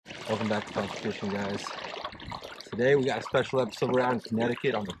Welcome back to Kayak Fishing, guys. Today we got a special episode. We're out in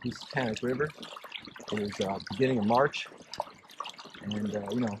Connecticut on the Housatonic River. It is beginning of March, and you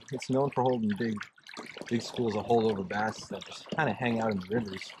know, it's known for holding big schools of holdover bass that just kind of hang out in the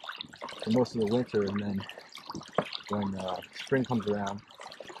rivers for most of the winter, and then when spring comes around,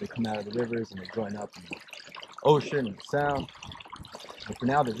 they come out of the rivers and they join up in the ocean and the sound. But for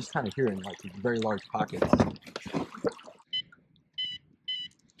now, they're just kind of here in like these very large pockets.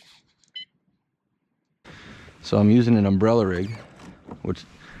 So I'm using an umbrella rig, which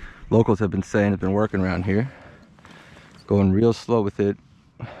locals have been saying has been working around here. Going real slow with it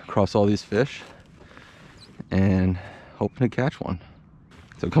across all these fish and hoping to catch one.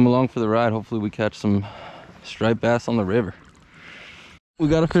 So come along for the ride. Hopefully we catch some striped bass on the river. We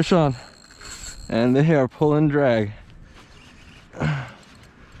got a fish on and they are pulling drag.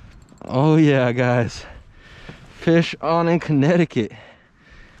 Oh yeah, guys. Fish on in Connecticut.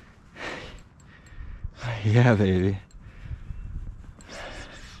 Yeah, baby.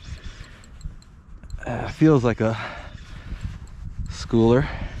 Feels like a schooler.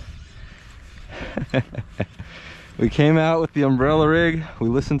 We came out with the umbrella rig. We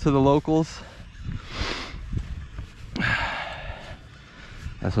listened to the locals.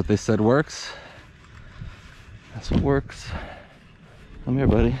 That's what they said works. That's what works. Come here,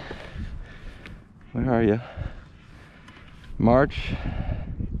 buddy. Where are you? March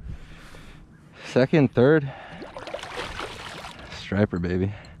 2nd, 3rd. Striper,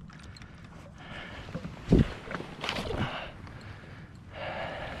 baby.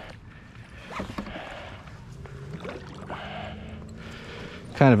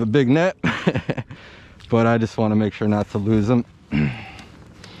 Kind of a big net, but I just want to make sure not to lose them. All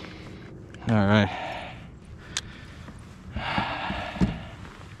right.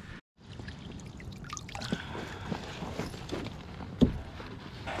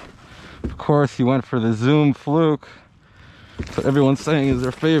 Of course, he went for the Zoom fluke. That's what everyone's saying is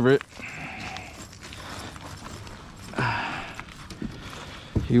their favorite.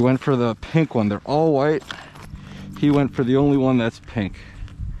 He went for the pink one. They're all white. He went for the only one that's pink.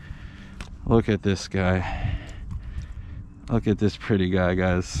 Look at this guy. Look at this pretty guy,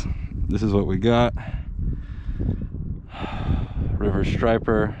 guys. This is what we got. River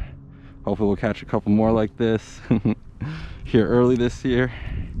striper. Hopefully we'll catch a couple more like this here early this year.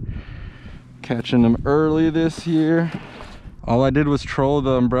 Catching them early this year. All I did was troll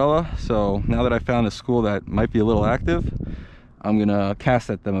the umbrella, so now that I found a school that might be a little active, I'm gonna cast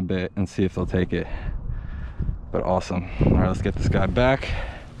at them a bit and see if they'll take it. But awesome. All right, let's get this guy back.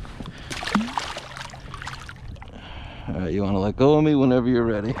 All right, you want to let go of me whenever you're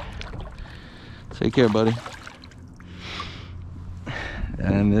ready. Take care, buddy.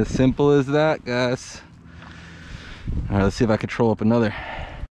 And as simple as that, guys. All right, let's see if I can troll up another.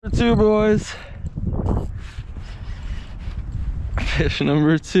 Number 2, boys. Fish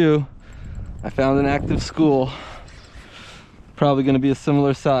number 2. I found an active school. Probably going to be a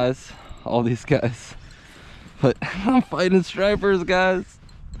similar size, all these guys. But I'm fighting stripers, guys.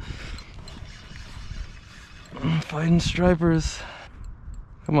 I'm fighting stripers.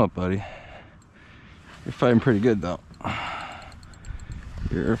 Come up, buddy. You're fighting pretty good, though.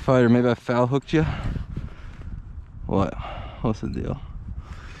 You're a fighter. Maybe I foul hooked you. What? What's the deal?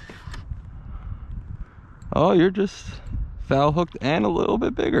 Oh, you're just foul hooked and a little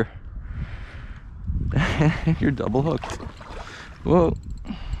bit bigger. You're double hooked. Whoa.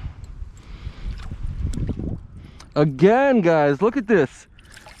 Again, guys, look at this.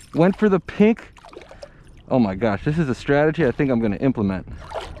 Went for the pink. Oh my gosh, this is a strategy I think I'm going to implement.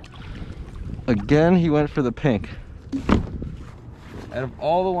 Again, he went for the pink. Out of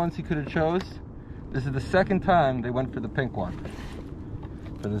all the ones he could have chose, this is the second time they went for the pink one.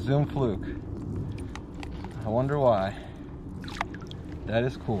 For the Zoom fluke. I wonder why. That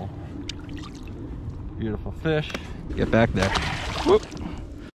is cool. Beautiful fish. Get back there. Whoop.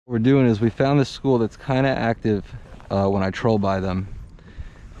 What we're doing is we found this school that's kind of active when I troll by them.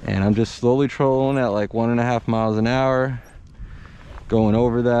 And I'm just slowly trolling at like 1.5 miles an hour. Going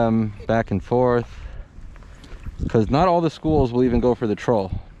over them, back and forth. Because not all the schools will even go for the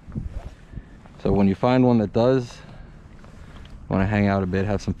troll. So when you find one that does, want to hang out a bit,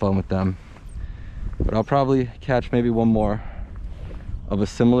 have some fun with them. But I'll probably catch maybe one more of a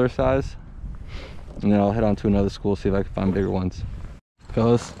similar size. And then I'll head on to another school, see if I can find bigger ones.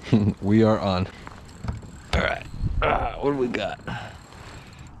 Fellas, we are on. All right, what do we got?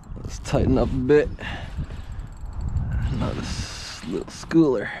 Let's tighten up a bit. Another little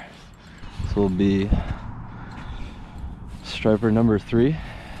schooler. This will be striper number 3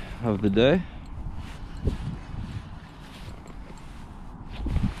 of the day.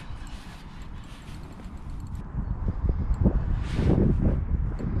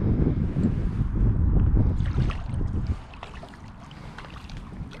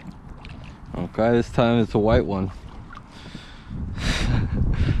 Try this time, it's a white one.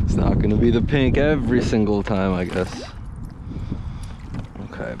 It's not gonna be the pink every single time, I guess.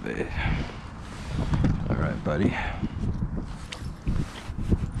 Okay, babe. All right, buddy.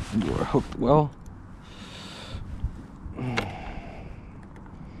 You are hooked well.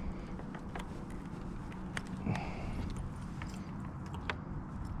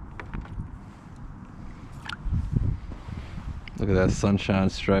 Look at that sunshine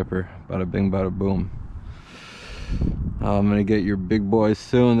striper. Bada bing, bada boom. I'm gonna get your big boys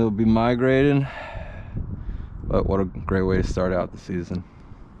soon. They'll be migrating. But what a great way to start out the season.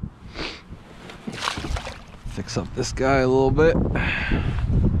 Fix up this guy a little bit. I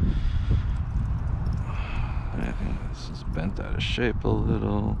think this is bent out of shape a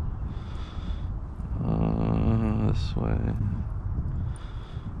little. This way.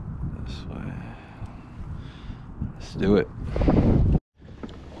 This way. Let's do it.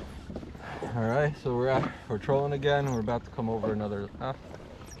 All right, so we're trolling again. We're about to come over another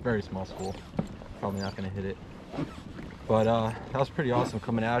very small school. Probably not gonna hit it, but that was pretty awesome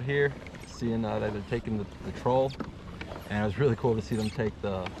coming out here, seeing that they're taking the troll, and it was really cool to see them take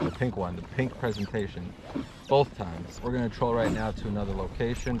the pink one, the pink presentation, both times. We're gonna troll right now to another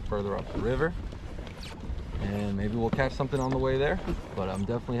location further up the river, and maybe we'll catch something on the way there. But I'm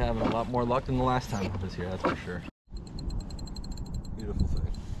definitely having a lot more luck than the last time I was here, that's for sure. Beautiful thing.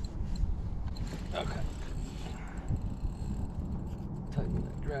 Okay. Tighten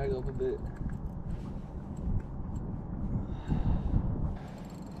that drag up a bit.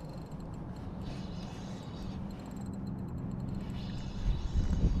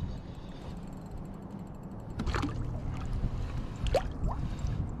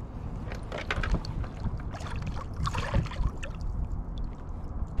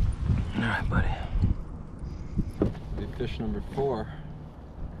 All right, buddy. Big fish number 4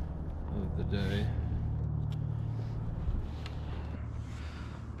 of the day.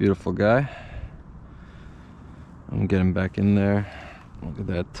 Beautiful guy. I'm getting back in there. Look at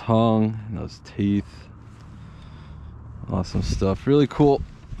that tongue and those teeth. Awesome stuff. Really cool.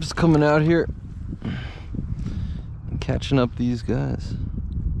 Just coming out here and catching up these guys.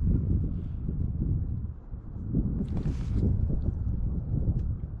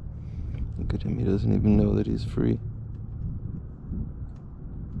 Look at him. He doesn't even know that he's free.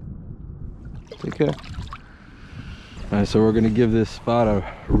 Take care. All right, so we're gonna give this spot a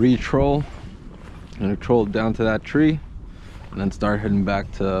re-troll. I'm gonna troll down to that tree and then start heading back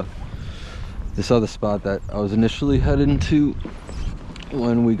to this other spot that I was initially heading to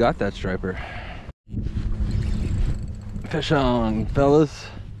when we got that striper. Fish on, fellas.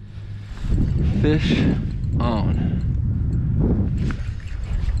 Fish on.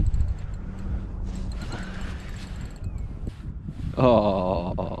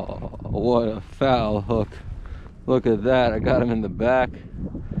 Oh, what a foul hook. Look at that, I got him in the back.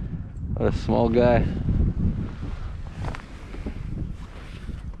 What a small guy.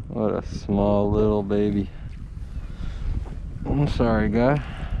 What a small little baby. I'm sorry, guy.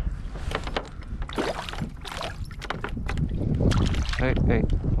 Hey,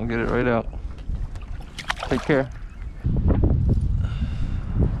 I'll get it right out. Take care.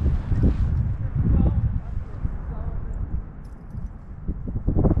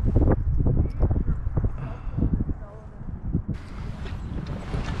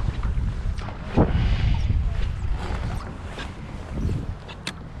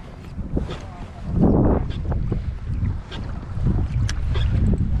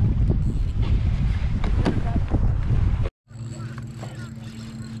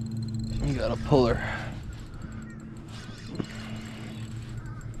 You got a puller.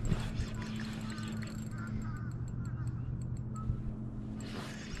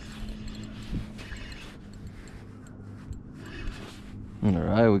 All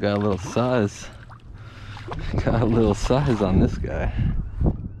right, we got a little size. Got a little size on this guy.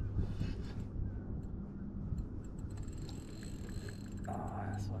 Oh,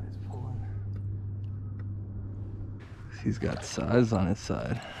 that's why he's pulling. He's got size on his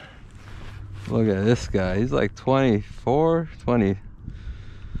side. Look at this guy. He's like 24,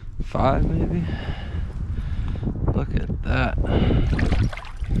 25 maybe. Look at that.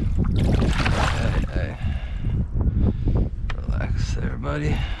 Hey. Relax there,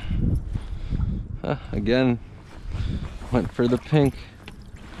 buddy. Again, went for the pink.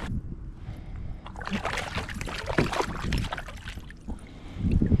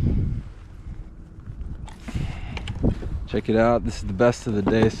 Check it out. This is the best of the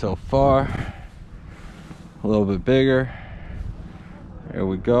day so far. A little bit bigger. There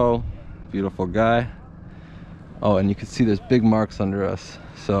we go. Beautiful guy. Oh, and you can see there's big marks under us.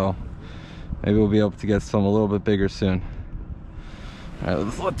 So Maybe we'll be able to get some a little bit bigger soon. All right,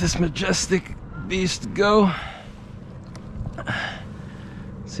 let's let this majestic beast go.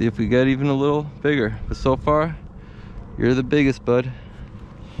 See if we get even a little bigger. But so far, you're the biggest, bud.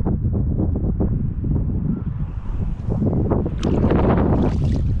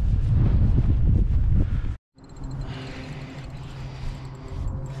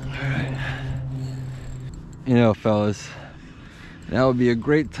 Alright. You know, fellas, now would be a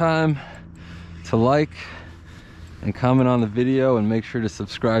great time to like and comment on the video, and make sure to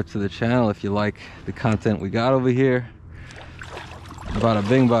subscribe to the channel if you like the content we got over here. Bada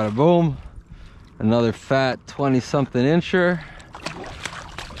bing, bada boom. Another fat 20-something incher.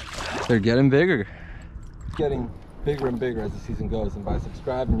 They're getting bigger. Getting bigger and bigger as the season goes, and by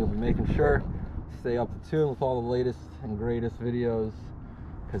subscribing you'll be making sure to stay up to tune with all the latest and greatest videos,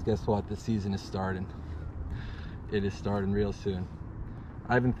 because guess what, the season is starting. It is starting real soon.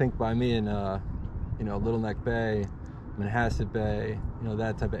 I even think by me in you know, Little Neck Bay, Manhasset Bay, you know,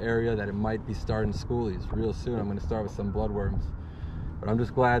 that type of area, that it might be starting schoolies real soon. I'm going to start with some bloodworms, but I'm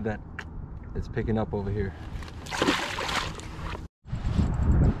just glad that it's picking up over here.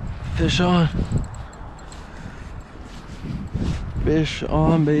 Fish on. Fish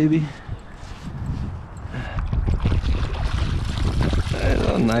on, baby. That's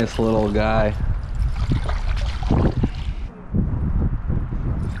a nice little guy.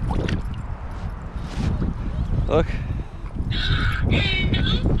 Look.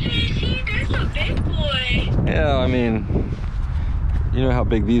 That's a big boy. Yeah, I mean, you know how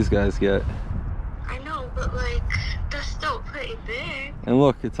big these guys get. I know, but like, that's still pretty big. And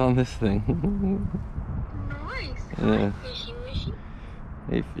look, it's on this thing. Nice. Yeah. Hi, fishy wishy.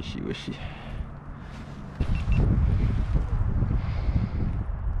 Hey, fishy wishy.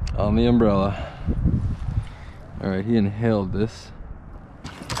 On the umbrella. Alright, he inhaled this.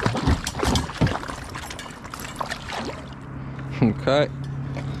 Okay.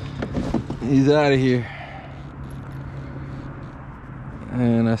 He's out of here.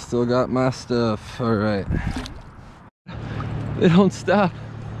 And I still got my stuff. Alright. They don't stop.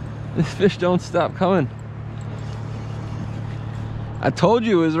 This fish don't stop coming. I told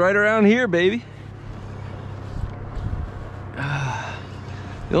you it was right around here, baby.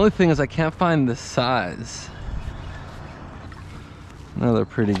 The only thing is I can't find the size. Another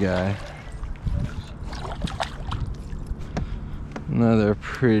pretty guy. Another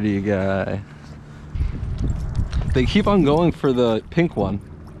pretty guy. They keep on going for the pink one.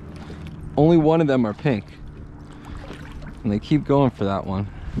 Only one of them are pink. And they keep going for that one.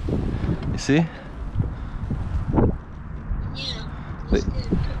 You see? Yeah.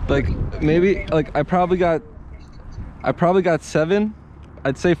 Like maybe like I probably got 7.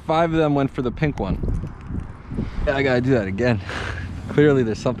 I'd say 5 of them went for the pink one. Yeah, I gotta do that again. Clearly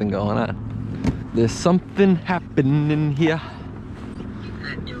there's something going on. There's something happening here.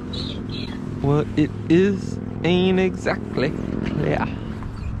 What it is ain't exactly clear.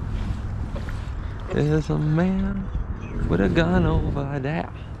 There's a man with a gun over there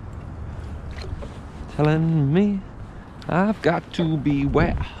telling me I've got to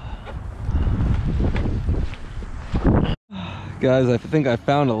beware. Guys, I think I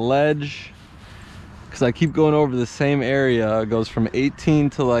found a ledge, because I keep going over the same area. It goes from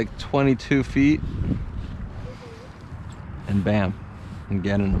 18 to like 22 feet. And bam, I'm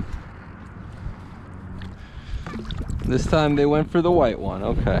getting them. This time they went for the white one.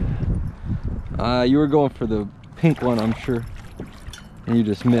 Okay. You were going for the pink one, I'm sure. And you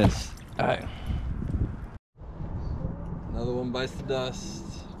just missed. All right. Another one bites the dust.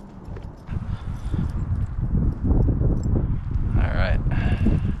 All right.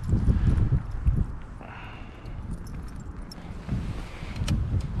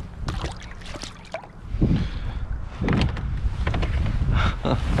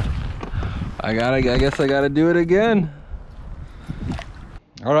 I guess I gotta do it again.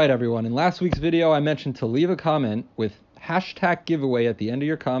 All right, everyone. In last week's video, I mentioned to leave a comment with hashtag giveaway at the end of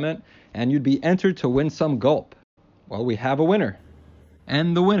your comment, and you'd be entered to win some gulp. Well, we have a winner.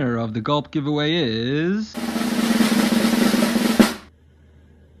 And the winner of the gulp giveaway is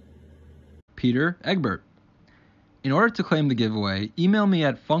Peter Egbert. In order to claim the giveaway, email me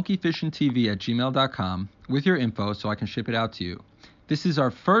at funkyfishingtv@gmail.com with your info so I can ship it out to you. This is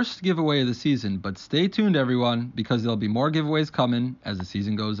our first giveaway of the season, but stay tuned, everyone, because there'll be more giveaways coming as the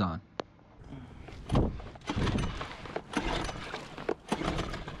season goes on.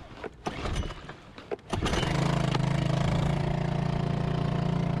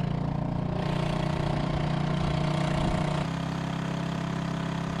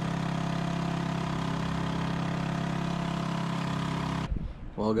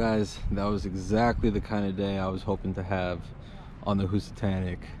 Well guys, that was exactly the kind of day I was hoping to have on the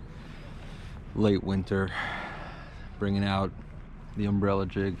Housatonic. Late winter, bringing out the umbrella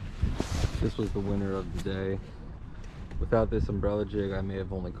jig. This was the winner of the day. Without this umbrella jig, I may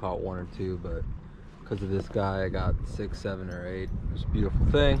have only caught 1 or 2, but because of this guy, I got 6, 7, or 8. It was a beautiful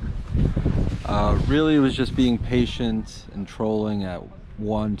thing. Really, it was just being patient and trolling at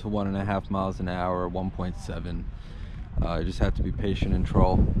 1 to 1.5 miles an hour, 1.7. I just had to be patient and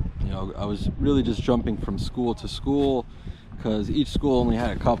troll. You know, I was really just jumping from school to school because each school only had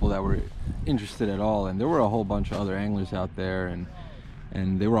a couple that were interested at all, and there were a whole bunch of other anglers out there,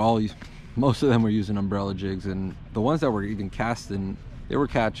 and they were all, most of them were using umbrella jigs, and the ones that were even casting, they were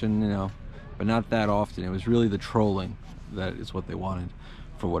catching, you know, but not that often. It was really the trolling that is what they wanted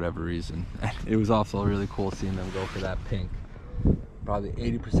for whatever reason. And it was also really cool seeing them go for that pink. Probably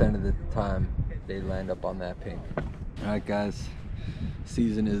 80% of the time they land up on that pink. Alright guys,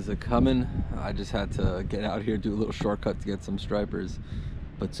 season is a-coming. I just had to get out here, do a little shortcut to get some stripers,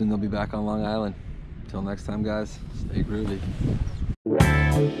 but soon they'll be back on Long Island. Until next time guys, stay groovy.